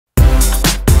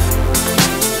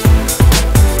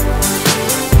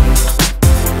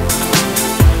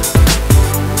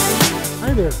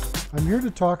there, I'm here to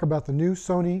talk about the new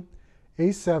Sony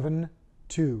A7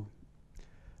 II.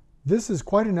 This is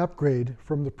quite an upgrade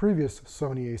from the previous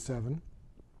Sony A7.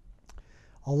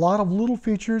 A lot of little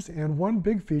features and one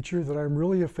big feature that I'm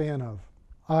really a fan of.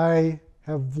 I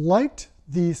have liked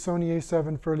the Sony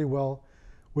A7 fairly well,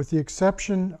 with the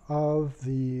exception of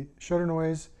the shutter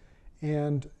noise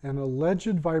and an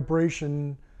alleged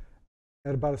vibration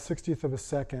at about a 60th of a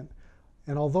second.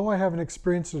 And although I haven't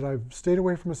experienced it, I've stayed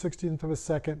away from a 60th of a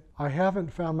second. I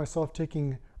haven't found myself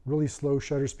taking really slow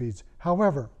shutter speeds.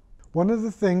 However, one of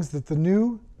the things that the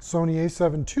new Sony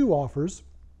A7 II offers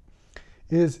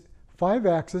is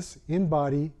 5-axis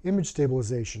in-body image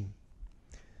stabilization.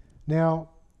 Now,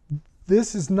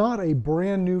 this is not a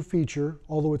brand new feature,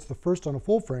 although it's the first on a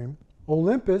full frame.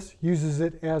 Olympus uses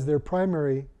it as their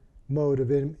primary mode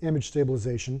of image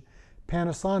stabilization.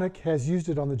 Panasonic has used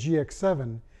it on the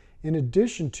GX7 in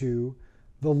addition to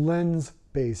the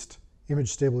lens-based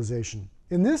image stabilization.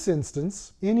 In this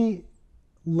instance, any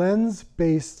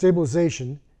lens-based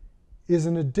stabilization is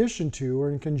in addition to or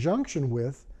in conjunction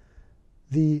with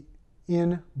the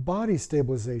in-body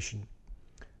stabilization,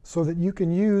 so that you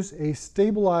can use a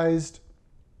stabilized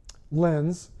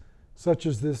lens such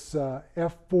as this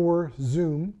f4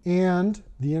 zoom and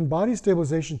the in-body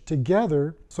stabilization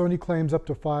together. Sony claims up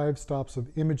to 5 stops of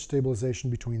image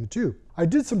stabilization between the two. I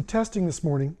did some testing this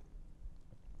morning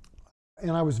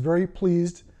and I was very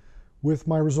pleased with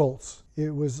my results.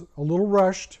 It was a little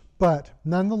rushed, but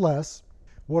nonetheless,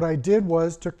 what I did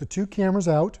was took the two cameras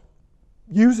out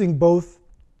using both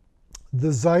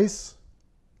the Zeiss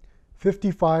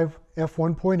 55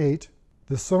 f1.8,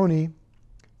 the Sony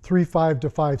 3.5 to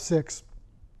 5.6,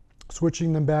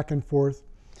 switching them back and forth.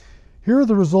 Here are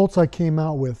the results I came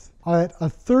out with. At a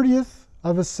 30th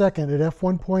of a second at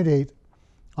f1.8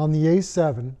 on the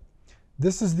A7,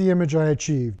 this is the image I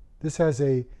achieved. This has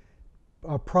a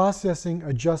processing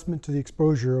adjustment to the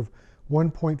exposure of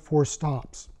 1.4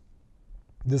 stops.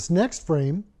 This next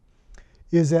frame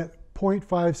is at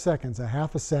 0.5 seconds, a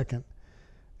half a second,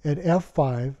 at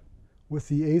f5 with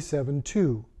the A7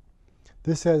 II.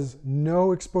 This has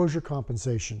no exposure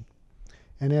compensation,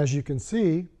 and as you can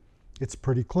see, it's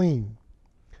pretty clean.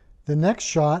 The next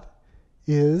shot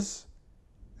is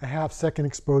a half-second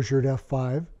exposure at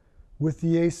f5 with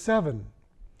the A7.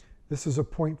 This is a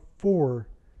 0.4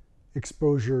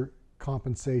 exposure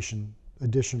compensation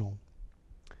additional.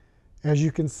 As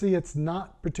you can see, it's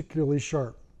not particularly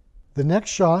sharp. The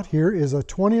next shot here is a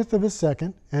 20th of a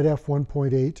second at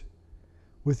f1.8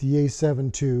 with the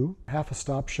A7 II, half a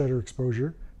stop shutter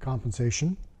exposure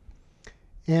compensation.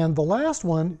 And the last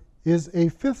one is a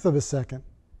 1/5 of a second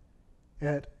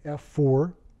at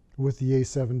f4 with the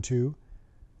A7 II,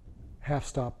 half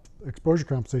stop exposure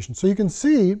compensation. So you can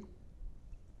see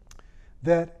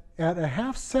that at a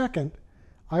half second,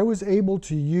 I was able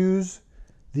to use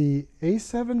the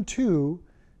A7 II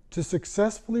to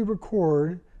successfully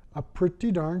record a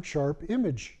pretty darn sharp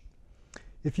image.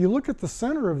 If you look at the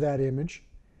center of that image,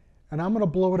 and I'm going to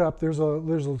blow it up, there's a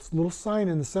little sign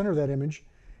in the center of that image,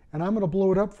 and I'm going to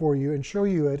blow it up for you and show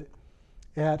you it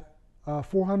at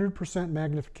 400%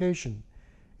 magnification.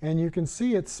 And you can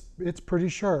see it's pretty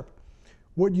sharp.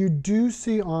 What you do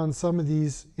see on some of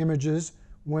these images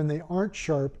when they aren't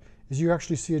sharp is you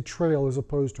actually see a trail as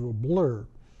opposed to a blur.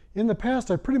 In the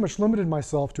past, I pretty much limited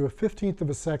myself to a 15th of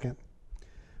a second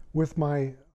with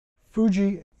my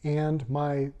Fuji and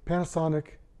my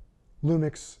Panasonic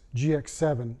Lumix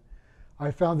GX7. I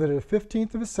found that at a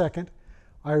 15th of a second,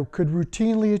 I could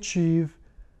routinely achieve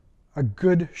a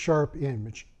good sharp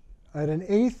image. At an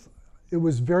 1/8, it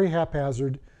was very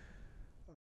haphazard.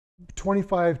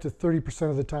 25 to 30%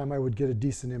 of the time I would get a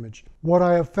decent image. What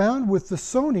I have found with the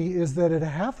Sony is that at a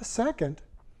half a second,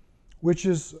 which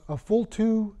is a full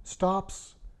 2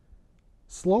 stops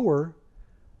slower,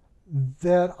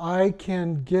 that I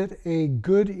can get a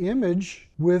good image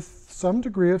with some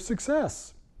degree of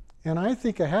success. And I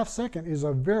think a half second is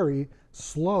a very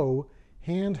slow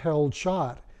handheld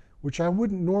shot, which I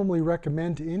wouldn't normally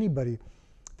recommend to anybody.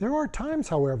 There are times,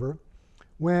 however,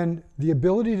 when the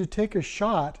ability to take a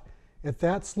shot at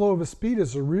that slow of a speed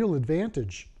is a real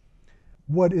advantage.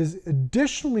 What is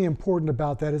additionally important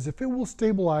about that is if it will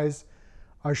stabilize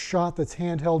a shot that's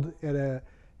handheld at a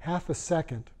half a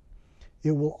second,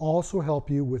 it will also help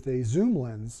you with a zoom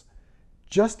lens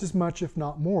just as much, if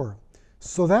not more.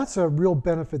 So that's a real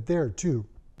benefit there too.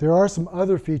 There are some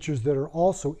other features that are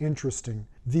also interesting.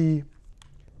 The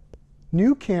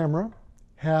new camera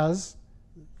has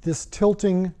this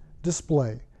tilting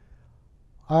display.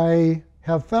 I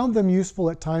have found them useful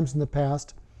at times in the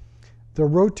past. The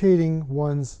rotating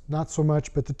ones, not so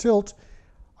much, but the tilt,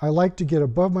 I like to get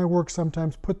above my work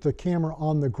sometimes, put the camera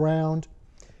on the ground,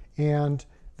 and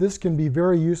this can be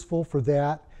very useful for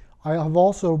that. I have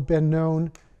also been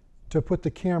known to put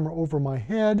the camera over my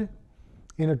head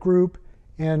in a group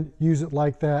and use it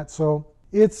like that. So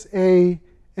it's an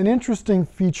interesting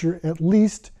feature at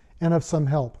least, and of some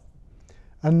help.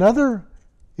 Another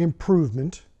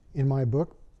improvement in my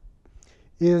book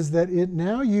is that it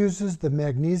now uses the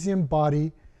magnesium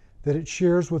body that it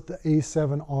shares with the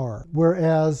A7R,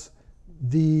 whereas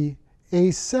the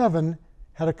A7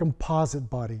 had a composite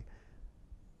body.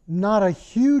 Not a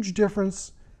huge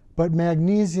difference, but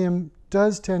magnesium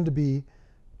does tend to be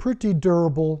pretty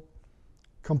durable.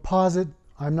 Composite,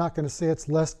 I'm not going to say it's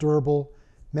less durable.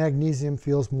 Magnesium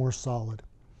feels more solid.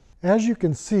 As you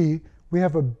can see, we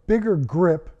have a bigger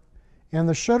grip, and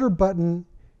the shutter button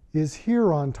is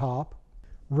here on top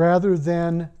rather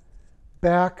than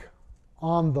back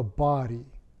on the body.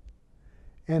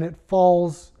 And it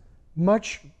falls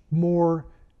much more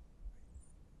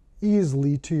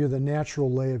easily to the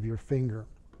natural lay of your finger.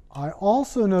 I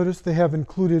also noticed they have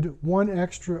included one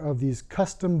extra of these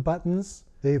custom buttons.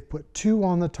 They've put 2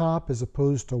 on the top as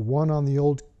opposed to 1 on the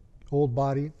old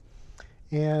body.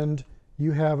 And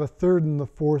you have a 3rd and the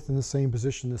 4th in the same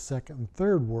position the 2nd and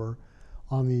 3rd were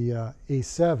on the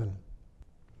A7.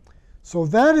 So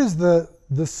that is the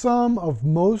sum of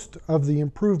most of the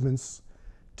improvements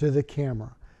to the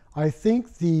camera. I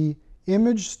think the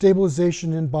image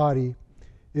stabilization in body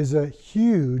is a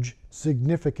huge,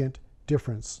 significant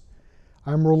difference.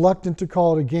 I'm reluctant to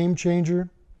call it a game changer,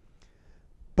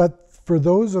 but for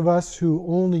those of us who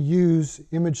only use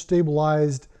image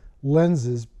stabilized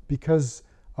lenses because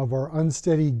of our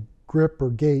unsteady grip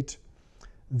or gait,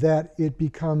 that it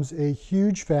becomes a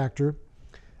huge factor,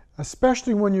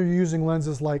 especially when you're using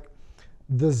lenses like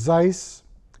the Zeiss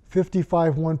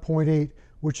 55 1.8,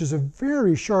 which is a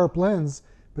very sharp lens,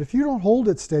 but if you don't hold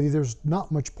it steady, there's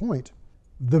not much point.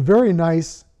 The very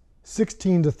nice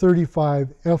 16 to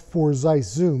 35 f4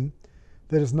 Zeiss zoom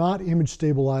that is not image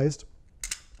stabilized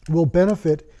will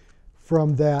benefit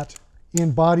from that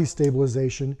in-body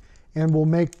stabilization and will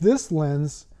make this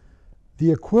lens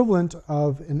the equivalent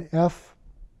of an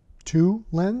f2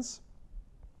 lens.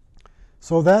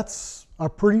 So that's a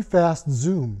pretty fast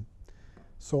zoom.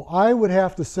 So I would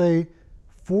have to say,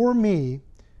 for me,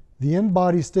 the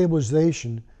in-body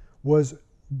stabilization was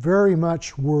very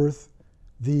much worth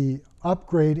the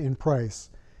upgrade in price.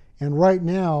 And right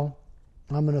now,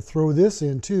 I'm going to throw this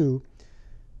in too.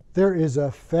 There is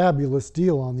a fabulous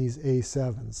deal on these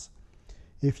A7s.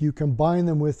 If you combine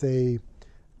them with a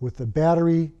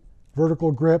battery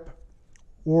vertical grip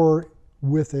or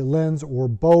with a lens or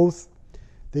both,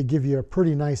 they give you a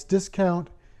pretty nice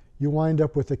discount. You wind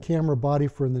up with a camera body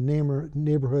for in the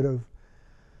neighborhood of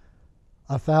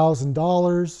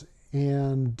 $1,000,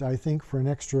 and I think for an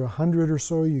extra $100 or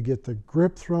so you get the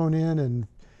grip thrown in and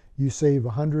you save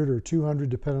 $100 or $200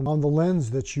 depending on the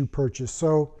lens that you purchase.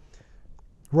 So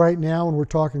right now, when we're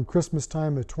talking Christmas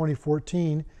time of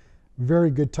 2014,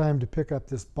 very good time to pick up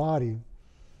this body.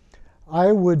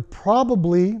 I would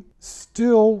probably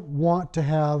still want to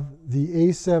have the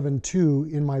A7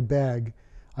 II in my bag.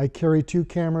 I carry 2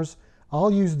 cameras.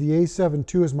 I'll use the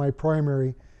A7 II as my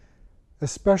primary,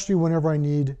 especially whenever I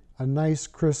need a nice,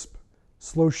 crisp,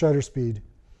 slow shutter speed,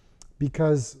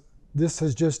 because this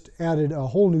has just added a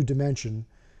whole new dimension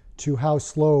to how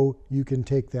slow you can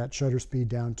take that shutter speed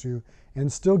down to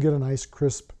and still get a nice,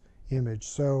 crisp image.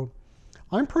 So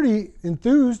I'm pretty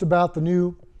enthused about the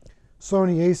new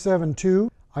Sony A7 II.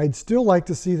 I'd still like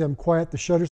to see them quiet the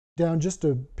shutter down just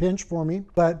a pinch for me,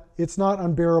 but it's not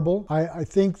unbearable. I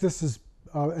think this is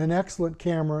an excellent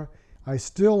camera. I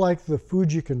still like the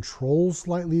Fuji controls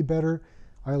slightly better.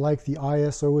 I like the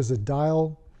ISO as a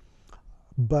dial,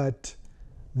 but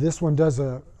this one does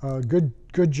a good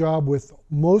job with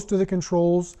most of the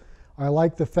controls. I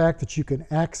like the fact that you can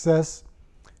access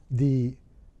the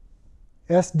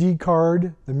SD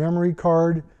card, the memory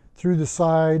card, through the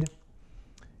side,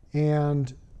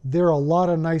 and there are a lot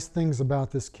of nice things about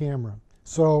this camera.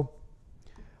 So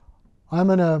I'm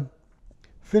going to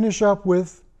finish up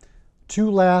with 2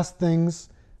 last things.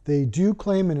 They do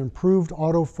claim an improved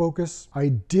autofocus. I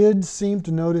did seem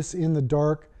to notice in the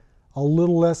dark a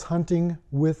little less hunting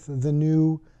with the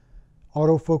new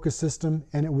autofocus system,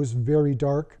 and it was very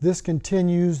dark. This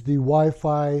continues the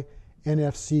Wi-Fi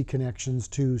NFC connections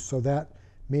too, so that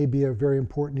may be a very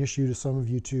important issue to some of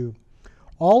you too.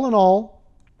 All in all,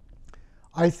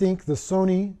 I think the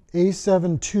Sony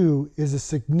A7 II is a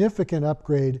significant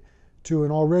upgrade to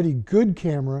an already good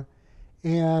camera,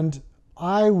 and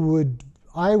I would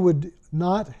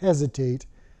not hesitate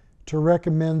to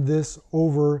recommend this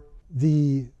over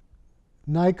the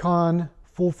Nikon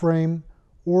full frame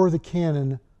or the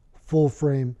Canon full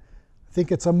frame. I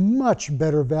think it's a much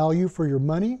better value for your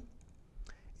money,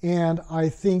 and I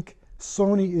think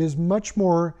Sony is much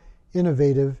more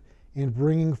innovative in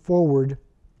bringing forward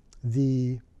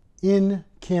the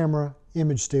in-camera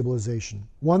image stabilization.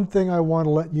 One thing I want to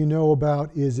let you know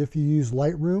about is if you use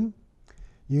Lightroom,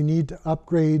 you need to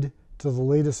upgrade to the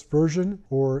latest version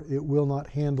or it will not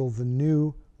handle the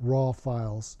new RAW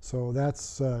files. So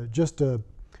that's just a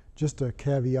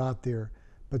caveat there.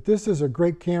 But this is a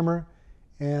great camera,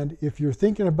 and if you're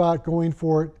thinking about going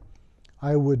for it,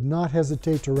 I would not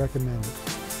hesitate to recommend it.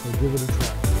 So give it a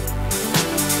try.